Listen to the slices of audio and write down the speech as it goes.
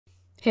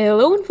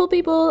Hello wonderful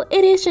people,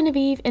 it is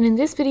Genevieve, and in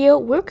this video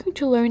we're going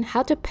to learn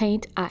how to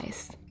paint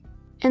eyes.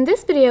 And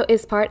this video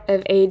is part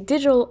of a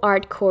digital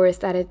art course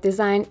that is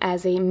designed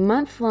as a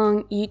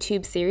month-long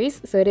YouTube series,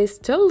 so it is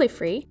totally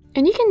free.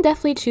 And you can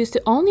definitely choose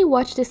to only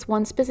watch this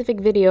one specific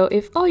video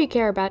if all you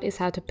care about is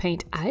how to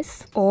paint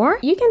eyes. Or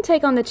you can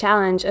take on the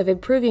challenge of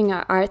improving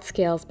our art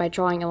skills by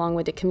drawing along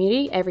with the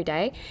community every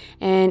day.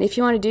 And if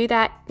you want to do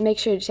that, make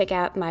sure to check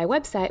out my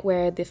website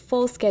where the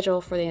full schedule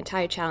for the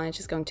entire challenge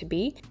is going to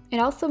be. And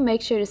also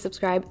make sure to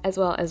subscribe as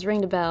well as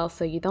ring the bell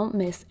so you don't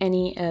miss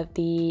any of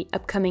the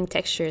upcoming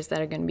textures that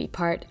are going to be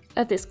part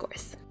of this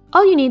course.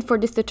 All you need for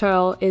this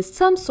tutorial is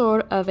some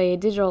sort of a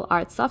digital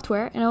art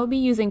software, and I will be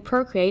using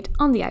Procreate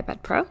on the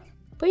iPad Pro.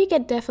 But you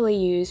can definitely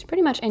use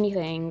pretty much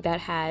anything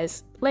that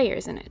has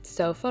layers in it.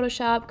 So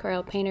Photoshop,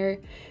 Corel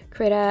Painter,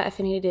 Krita,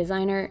 Affinity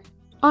Designer.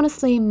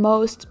 Honestly,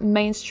 most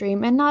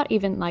mainstream, and not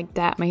even like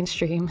that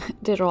mainstream,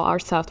 digital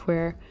art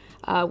software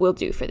will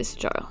do for this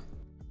tutorial.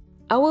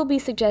 I will be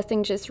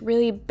suggesting just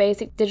really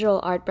basic digital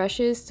art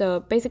brushes,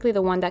 so basically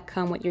the one that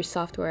come with your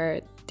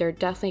software, they're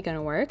definitely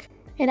gonna work.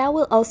 And I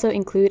will also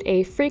include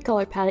a free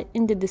color palette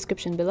in the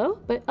description below,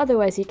 but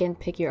otherwise you can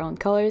pick your own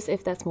colors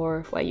if that's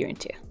more what you're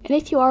into. And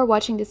if you are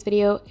watching this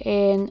video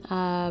in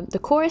the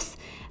course,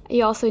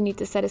 you also need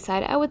to set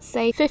aside, I would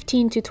say,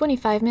 15 to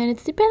 25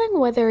 minutes, depending on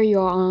whether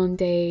you're on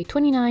day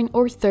 29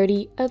 or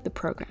 30 of the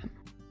program.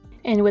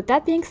 And with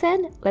that being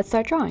said, let's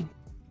start drawing.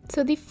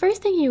 So the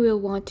first thing you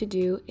will want to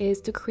do is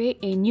to create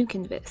a new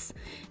canvas,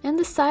 and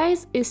the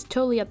size is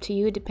totally up to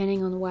you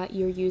depending on what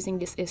you're using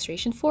this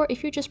illustration for.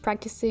 If you're just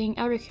practicing,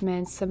 I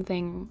recommend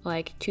something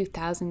like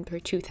 2000 per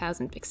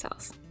 2000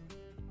 pixels.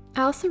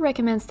 I also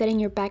recommend setting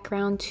your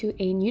background to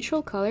a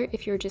neutral color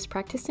if you're just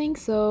practicing.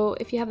 So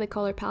if you have the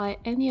color palette,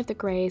 any of the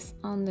grays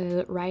on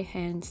the right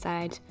hand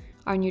side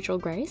are neutral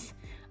grays.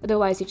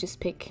 Otherwise you just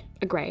pick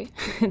a gray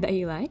that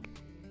you like.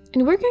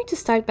 And we're going to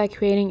start by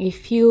creating a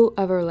few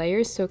of our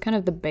layers, so kind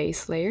of the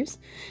base layers.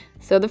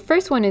 So the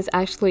first one is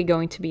actually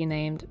going to be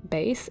named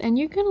base, and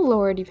you're going to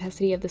lower the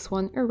opacity of this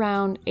one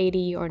around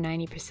 80 or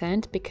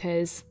 90%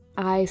 because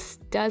eyes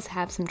does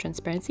have some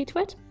transparency to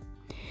it.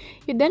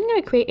 You're then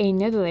going to create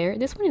another layer.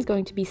 This one is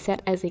going to be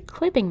set as a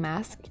clipping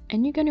mask,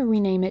 and you're going to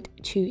rename it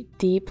to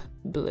deep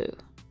blue.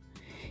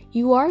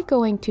 You are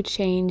going to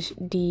change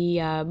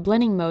the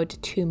blending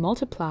mode to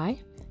multiply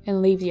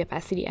and leave the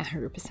opacity at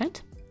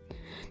 100%.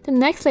 The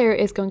next layer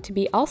is going to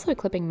be also a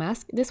clipping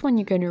mask. This one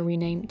you're going to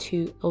rename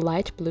to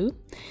light blue.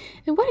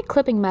 And what a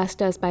clipping mask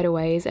does, by the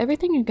way, is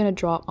everything you're going to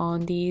draw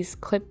on these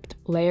clipped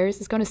layers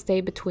is going to stay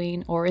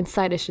between, or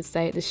inside I should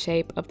say, the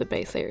shape of the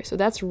base layer. So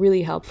that's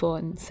really helpful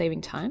in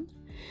saving time.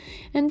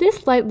 And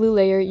this light blue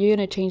layer, you're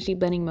going to change the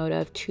blending mode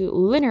of to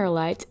linear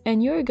light,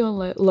 and you're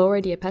going to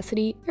lower the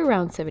opacity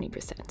around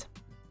 70%.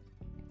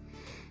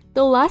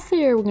 The last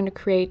layer we're going to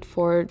create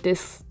for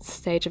this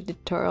stage of the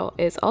tutorial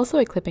is also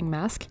a clipping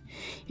mask.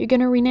 You're going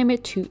to rename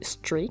it to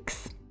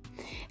streaks,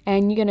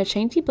 and you're going to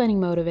change the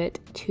blending mode of it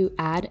to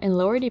add and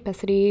lower the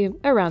opacity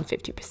around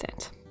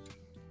 50%.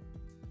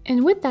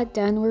 And with that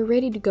done, we're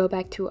ready to go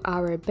back to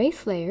our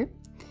base layer,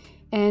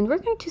 and we're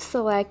going to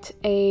select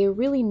a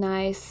really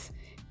nice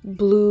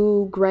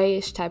blue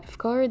grayish type of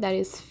color that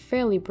is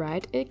fairly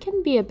bright. It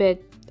can be a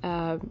bit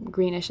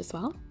greenish as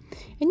well.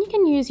 And you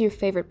can use your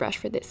favorite brush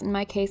for this. In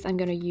my case, I'm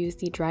going to use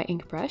the dry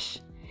ink brush.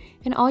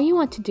 And all you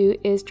want to do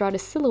is draw the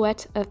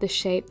silhouette of the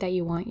shape that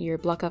you want your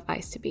block of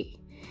eyes to be.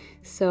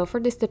 So for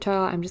this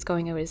tutorial, I'm just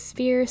going over a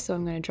sphere, so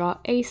I'm going to draw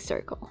a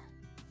circle.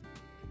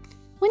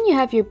 When you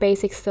have your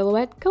basic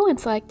silhouette, go and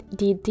select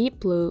the deep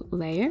blue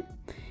layer.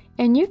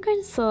 And you're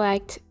going to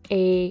select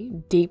a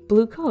deep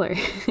blue color.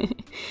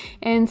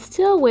 And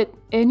still with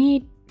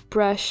any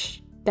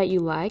brush that you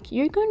like,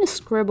 you're going to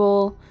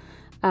scribble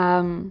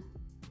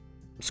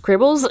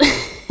scribbles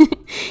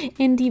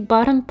in the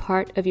bottom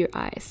part of your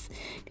eyes,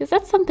 because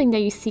that's something that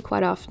you see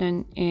quite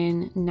often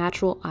in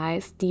natural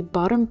eyes. The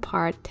bottom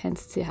part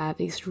tends to have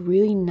these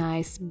really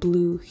nice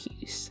blue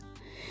hues.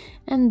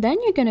 And then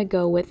you're gonna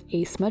go with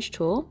a smudge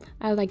tool.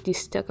 I like the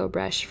stucco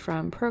brush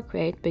from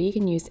Procreate, but you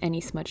can use any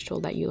smudge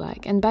tool that you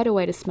like. And by the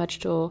way, the smudge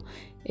tool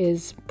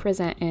is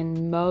present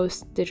in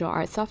most digital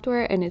art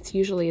software, and it's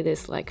usually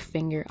this like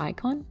finger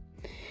icon.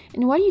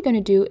 And what you're going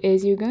to do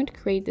is you're going to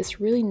create this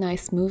really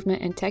nice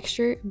movement and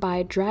texture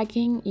by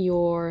dragging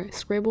your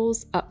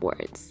scribbles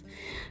upwards.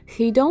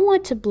 So you don't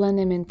want to blend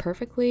them in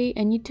perfectly,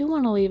 and you do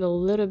want to leave a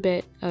little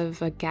bit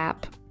of a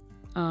gap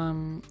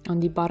on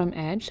the bottom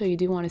edge, so you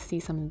do want to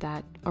see some of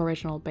that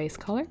original base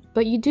color.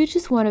 But you do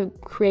just want to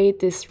create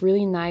this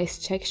really nice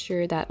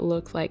texture that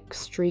looks like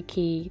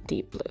streaky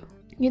deep blue.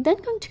 You're then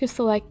going to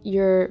select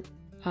your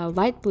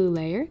light blue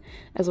layer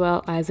as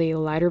well as a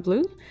lighter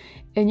blue.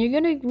 And you're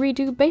going to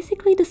redo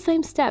basically the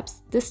same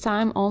steps. This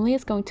time only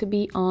it's going to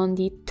be on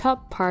the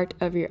top part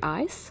of your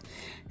eyes.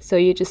 So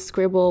you just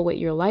scribble with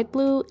your light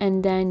blue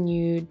and then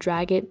you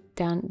drag it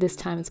down. This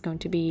time it's going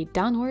to be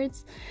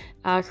downwards,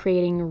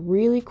 creating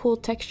really cool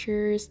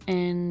textures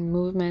and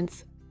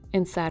movements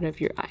inside of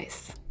your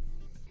eyes.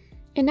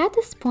 And at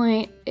this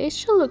point, it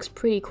still looks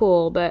pretty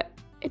cool, but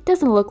it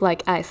doesn't look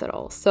like ice at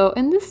all. So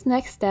in this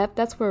next step,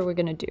 that's what we're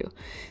gonna do.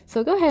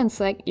 So go ahead and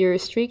select your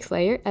streaks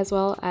layer as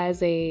well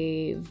as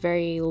a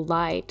very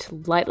light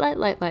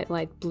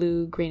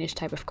blue greenish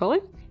type of color.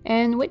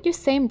 And with your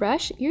same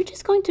brush, you're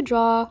just going to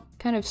draw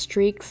kind of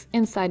streaks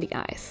inside the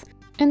eyes.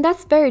 And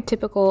that's very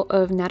typical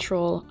of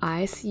natural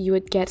eyes. You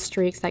would get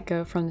streaks that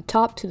go from the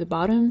top to the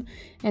bottom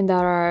and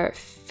that are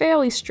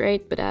fairly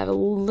straight but have a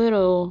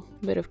little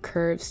bit of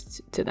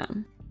curves to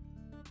them.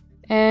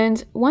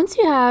 And once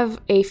you have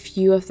a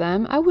few of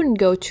them, I wouldn't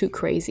go too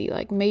crazy,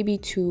 like maybe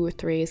 2 or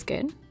 3 is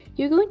good.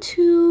 You're going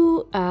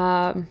to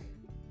kind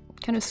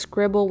of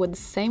scribble with the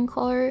same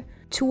color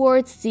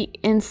towards the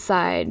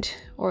inside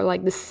or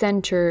like the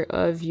center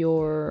of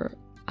your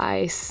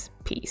ice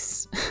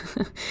piece.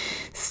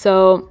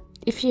 So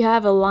if you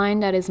have a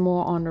line that is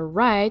more on the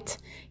right,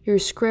 your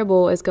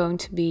scribble is going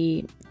to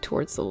be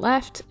towards the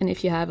left, and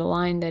if you have a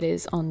line that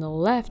is on the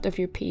left of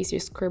your piece, your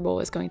scribble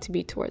is going to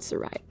be towards the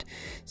right.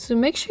 So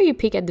make sure you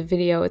peek at the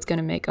video, it's going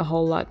to make a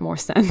whole lot more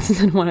sense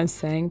than what I'm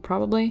saying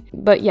probably.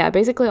 But yeah,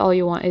 basically all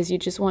you want is you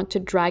just want to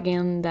drag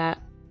in that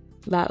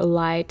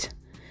lighter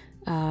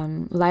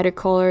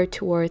color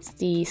towards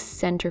the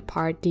center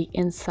part, the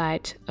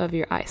inside of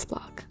your ice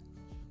block.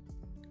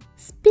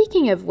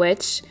 Speaking of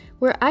which,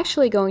 we're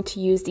actually going to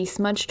use the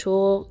smudge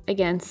tool,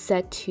 again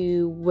set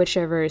to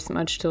whichever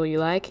smudge tool you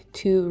like,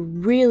 to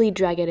really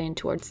drag it in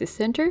towards the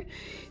center.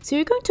 So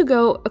you're going to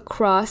go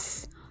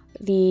across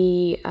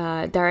the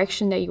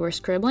direction that you were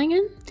scribbling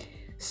in.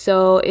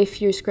 So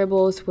if your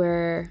scribbles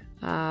were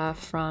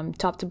from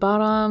top to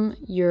bottom,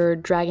 your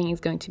dragging is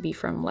going to be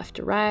from left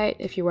to right.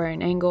 If you were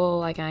an angle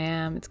like I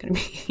am, it's going to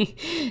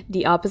be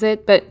the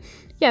opposite. But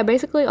yeah,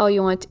 basically all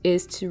you want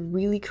is to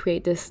really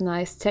create this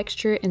nice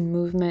texture and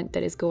movement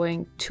that is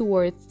going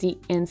towards the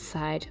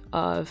inside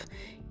of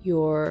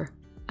your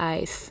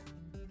ice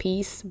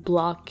piece,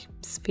 block,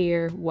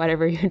 sphere,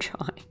 whatever you're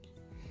drawing.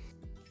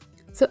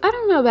 So I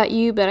don't know about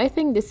you, but I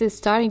think this is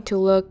starting to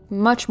look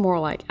much more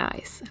like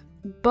ice.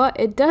 But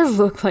it does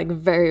look like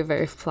very,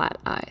 very flat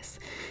ice.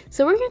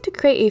 So we're going to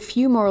create a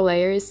few more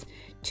layers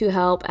to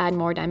help add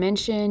more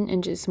dimension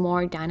and just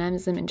more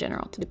dynamism in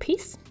general to the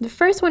piece. The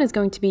first one is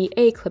going to be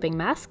a clipping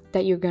mask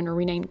that you're going to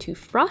rename to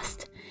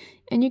Frost,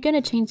 and you're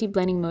going to change the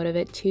blending mode of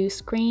it to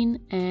screen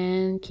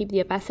and keep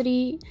the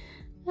opacity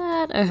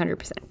at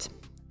 100%.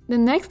 The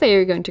next layer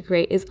you're going to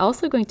create is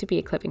also going to be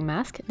a clipping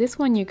mask. This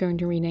one you're going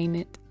to rename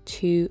it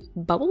to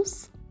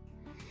Bubbles,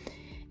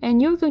 and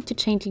you're going to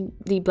change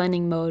the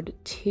blending mode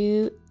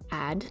to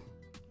Add.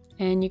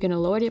 And you're going to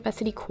lower the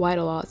opacity quite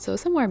a lot, so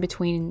somewhere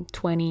between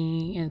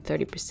 20 and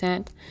 30%.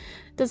 It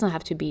doesn't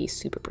have to be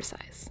super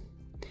precise.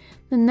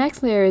 The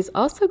next layer is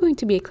also going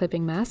to be a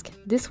clipping mask.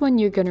 This one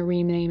you're going to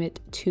rename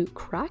it to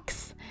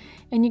Cracks,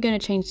 and you're going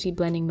to change the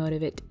blending mode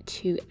of it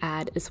to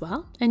Add as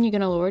well. And you're going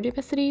to lower the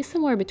opacity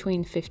somewhere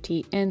between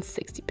 50 and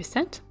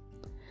 60%.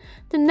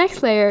 The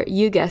next layer,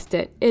 you guessed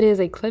it, it is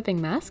a clipping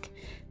mask.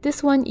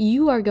 This one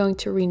you are going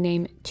to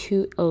rename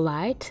to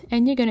Light,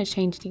 and you're going to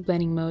change the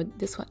blending mode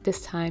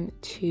this time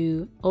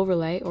to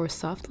Overlay or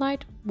Soft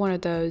Light, one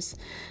of those.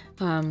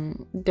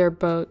 They're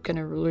both going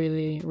to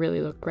really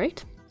look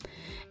great.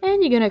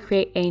 And you're going to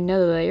create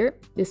another layer.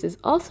 This is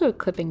also a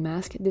clipping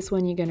mask. This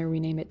one you're going to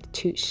rename it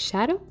to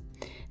Shadow,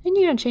 and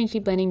you're going to change the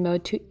blending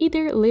mode to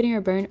either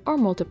Linear Burn or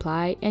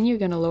Multiply, and you're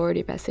going to lower the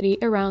opacity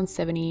around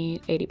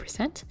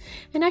 70–80%.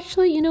 And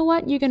actually, you know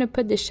what? You're going to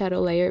put the shadow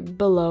layer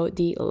below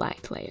the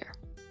light layer.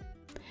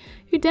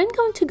 You're then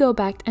going to go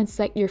back and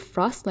select your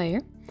Frost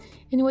layer,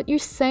 and with your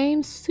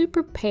same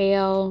super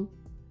pale,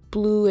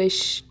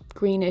 bluish,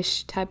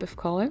 greenish type of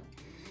color,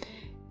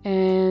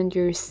 and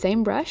your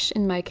same brush,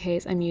 in my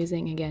case I'm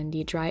using again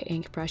the dry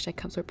ink brush that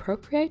comes with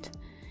Procreate,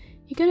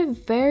 you're going to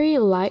very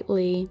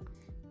lightly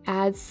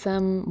add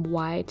some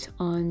white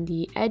on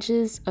the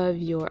edges of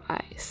your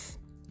eyes.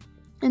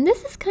 And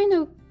this is kind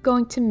of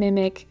going to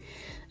mimic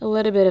a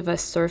little bit of a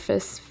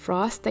surface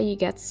frost that you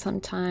get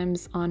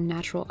sometimes on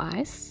natural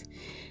ice.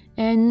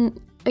 And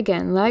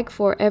again, like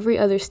for every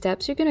other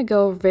steps, you're going to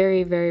go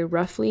very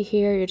roughly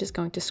here. You're just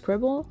going to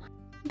scribble,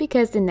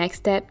 because the next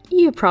step,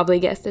 you probably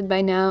guessed it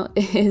by now,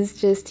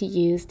 is just to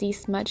use the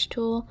smudge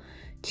tool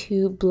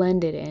to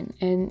blend it in.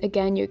 And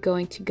again, you're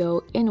going to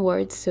go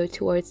inwards, so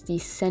towards the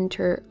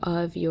center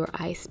of your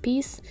ice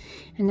piece,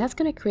 and that's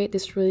going to create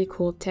this really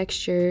cool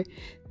texture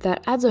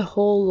that adds a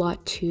whole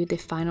lot to the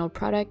final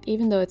product.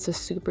 Even though it's a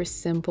super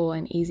simple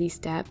and easy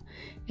step,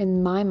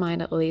 in my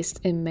mind at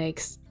least, it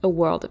makes a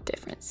world of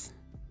difference.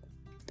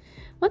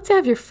 Once you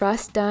have your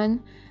frost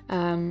done,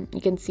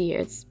 you can see here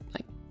it's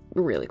like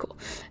really cool.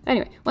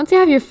 Anyway, once you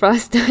have your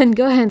frost done,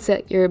 go ahead and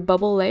set your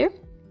bubble layer.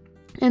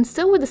 And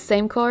still with the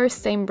same color,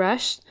 same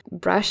brush,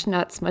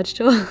 not smudge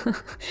tool,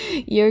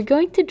 you're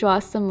going to draw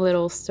some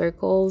little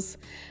circles.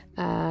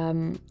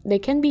 They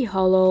can be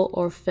hollow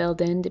or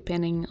filled in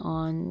depending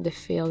on the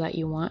feel that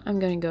you want. I'm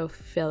going to go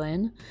fill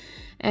in.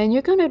 And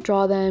you're going to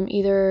draw them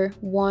either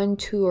 1,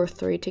 2, or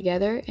 3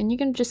 together, and you're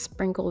going to just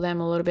sprinkle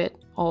them a little bit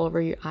all over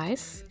your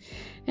eyes.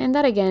 And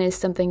that again is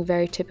something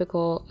very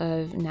typical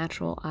of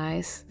natural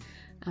ice.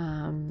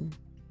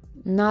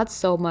 Not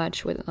so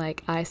much with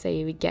like ice that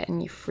you would get in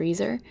your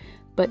freezer,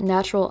 but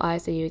natural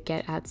ice that you would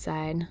get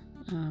outside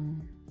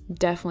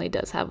definitely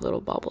does have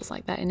little bubbles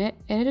like that in it,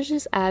 and it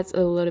just adds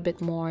a little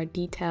bit more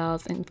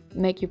details and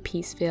make your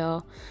piece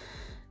feel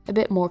a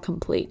bit more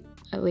complete,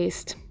 at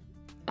least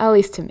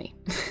to me.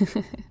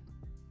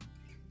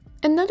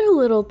 Another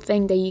little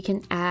thing that you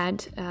can add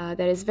that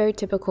is very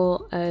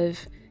typical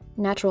of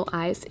natural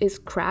ice is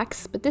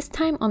cracks, but this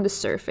time on the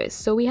surface.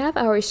 So we have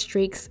our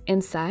streaks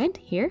inside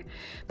here,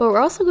 but we're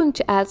also going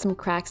to add some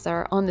cracks that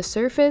are on the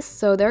surface,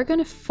 so they're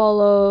going to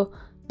follow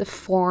the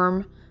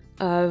form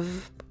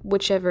of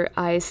whichever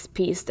ice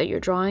piece that you're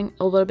drawing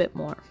a little bit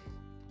more.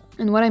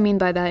 And what I mean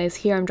by that is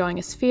here I'm drawing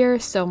a sphere,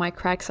 so my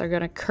cracks are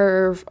going to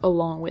curve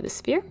along with the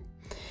sphere.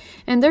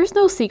 And there's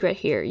no secret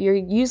here. You're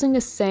using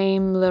the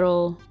same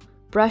little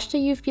brush that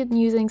you've been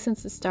using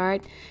since the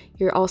start.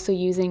 You're also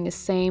using the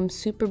same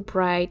super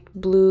bright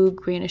blue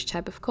greenish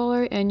type of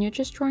color, and you're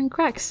just drawing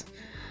cracks.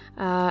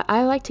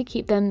 I like to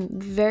keep them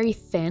very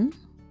thin.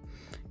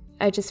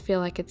 I just feel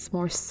like it's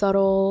more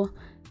subtle,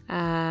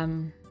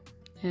 and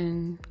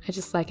I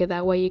just like it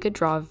that way. You could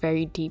draw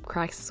very deep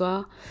cracks as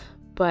well,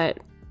 but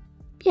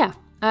yeah,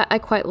 I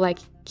quite like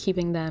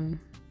keeping them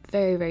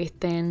very, very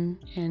thin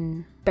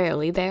and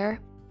barely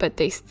there, but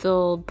they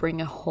still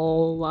bring a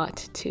whole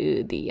lot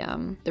to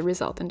the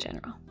result in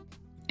general.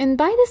 And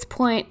by this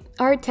point,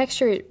 our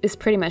texture is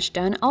pretty much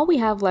done. All we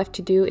have left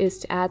to do is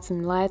to add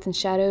some lights and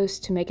shadows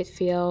to make it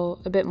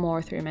feel a bit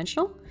more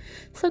three-dimensional.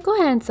 So go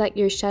ahead and select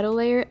your shadow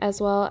layer as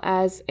well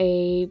as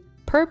a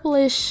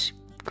purplish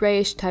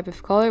grayish type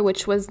of color,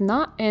 which was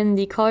not in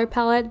the color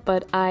palette,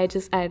 but I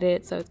just added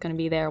it, so it's going to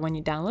be there when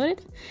you download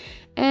it.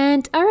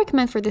 And I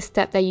recommend for this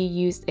step that you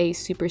use a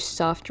super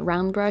soft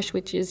round brush,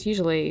 which is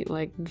usually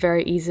like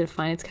very easy to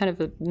find. It's kind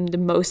of the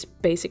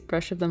most basic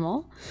brush of them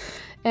all.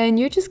 And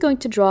you're just going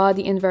to draw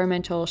the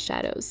environmental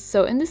shadows.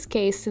 So in this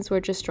case, since we're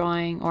just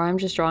drawing, or I'm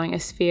just drawing a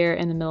sphere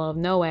in the middle of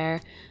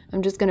nowhere,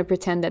 I'm just going to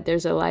pretend that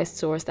there's a light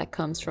source that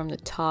comes from the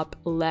top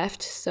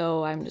left.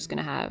 So I'm just going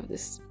to have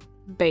this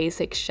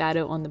basic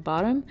shadow on the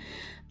bottom.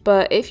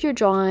 But if you're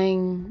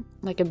drawing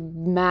like a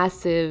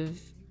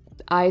massive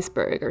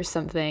iceberg or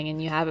something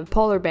and you have a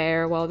polar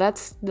bear, well,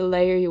 that's the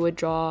layer you would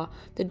draw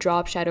the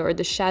drop shadow or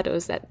the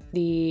shadows that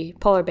the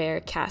polar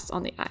bear casts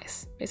on the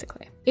ice,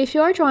 basically. If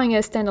you are drawing a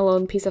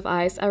standalone piece of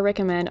ice, I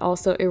recommend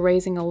also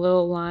erasing a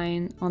little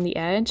line on the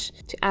edge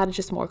to add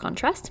just more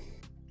contrast.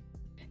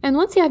 And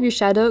once you have your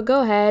shadow,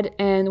 go ahead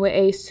and with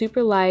a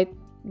super light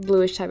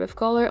bluish type of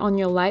color on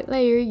your light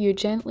layer, you're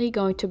gently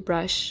going to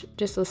brush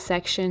just a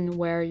section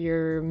where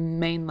your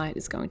main light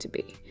is going to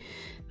be.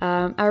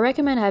 I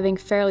recommend having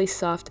fairly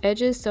soft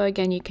edges, so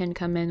again you can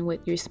come in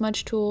with your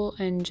smudge tool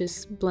and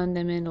just blend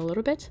them in a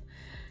little bit.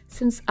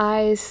 Since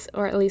ice,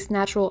 or at least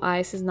natural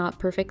ice, is not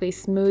perfectly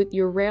smooth,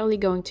 you're rarely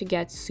going to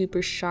get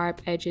super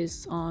sharp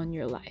edges on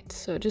your light,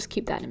 so just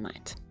keep that in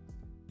mind.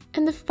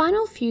 And the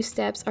final few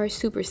steps are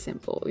super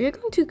simple. You're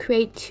going to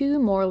create 2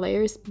 more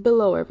layers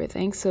below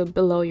everything, so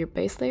below your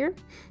base layer.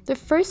 The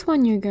first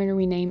one you're going to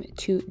rename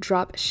to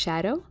Drop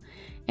Shadow,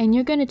 and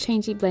you're going to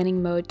change the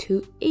blending mode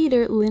to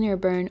either linear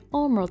burn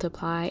or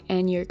multiply,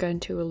 and you're going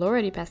to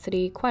lower the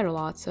opacity quite a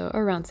lot, so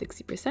around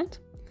 60%.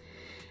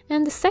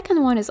 And the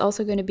second one is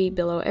also going to be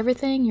below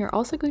everything. You're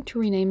also going to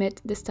rename it.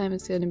 This time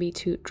it's going to be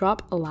to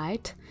Drop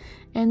Light,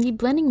 and the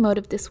blending mode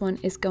of this one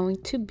is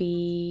going to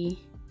be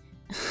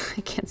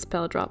I can't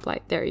spell drop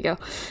light. There you go.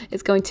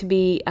 It's going to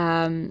be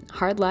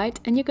hard light,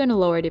 and you're going to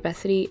lower the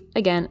opacity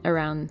again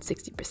around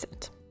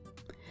 60%.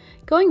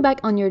 Going back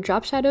on your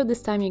drop shadow,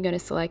 this time you're going to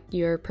select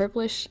your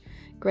purplish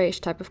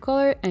grayish type of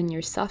color and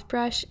your soft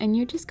brush, and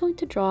you're just going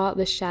to draw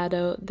the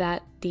shadow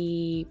that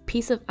the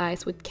piece of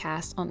ice would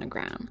cast on the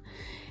ground.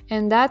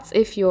 And that's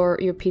if your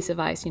piece of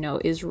ice, you know,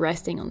 is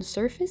resting on the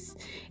surface.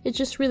 It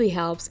just really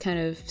helps kind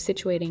of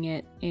situating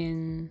it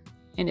in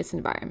its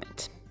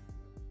environment.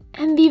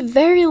 And the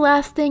very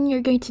last thing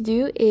you're going to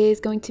do is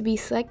going to be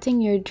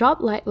selecting your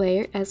drop light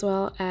layer as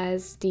well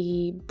as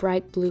the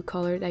bright blue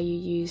color that you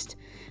used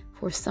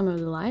for some of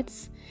the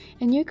lights.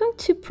 And you're going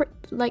to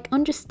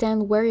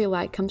understand where your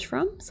light comes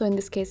from. So in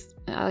this case,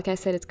 like I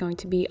said, it's going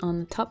to be on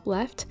the top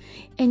left.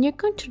 And you're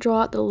going to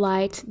draw the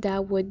light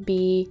that would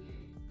be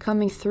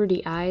coming through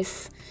the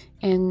ice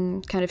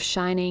and kind of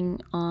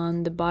shining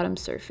on the bottom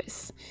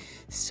surface.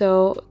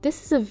 So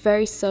this is a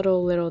very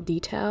subtle little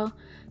detail,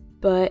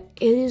 but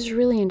it is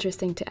really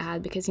interesting to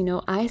add because, you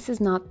know, ice is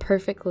not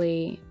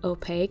perfectly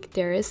opaque.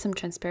 There is some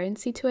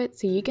transparency to it,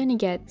 so you're gonna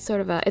get sort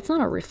of it's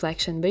not a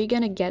reflection, but you're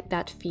gonna get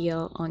that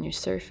feel on your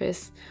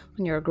surface,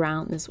 on your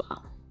ground as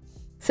well.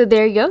 So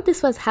there you go.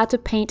 This was how to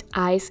paint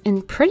ice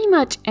in pretty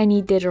much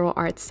any digital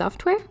art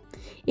software.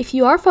 If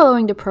you are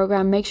following the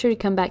program, make sure to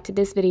come back to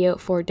this video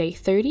for day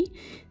 30.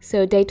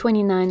 So day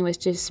 29 was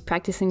just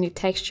practicing the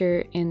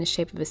texture in the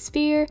shape of a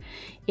sphere.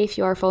 If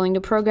you are following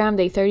the program,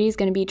 day 30 is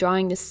going to be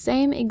drawing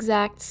the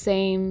exact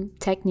same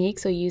technique,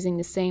 so using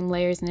the same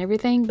layers and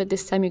everything, but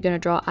this time you're going to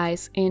draw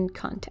ice in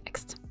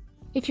context.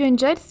 If you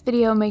enjoyed this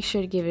video, make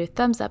sure to give it a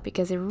thumbs up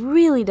because it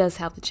really does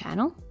help the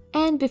channel.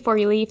 And before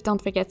you leave,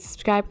 don't forget to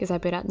subscribe because I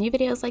put out new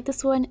videos like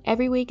this one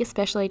every week,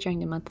 especially during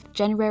the month of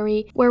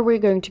January, where we're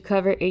going to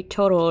cover a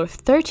total of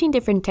 13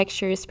 different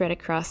textures spread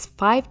across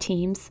 5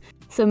 themes.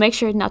 So make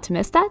sure not to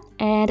miss that,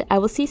 and I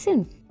will see you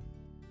soon.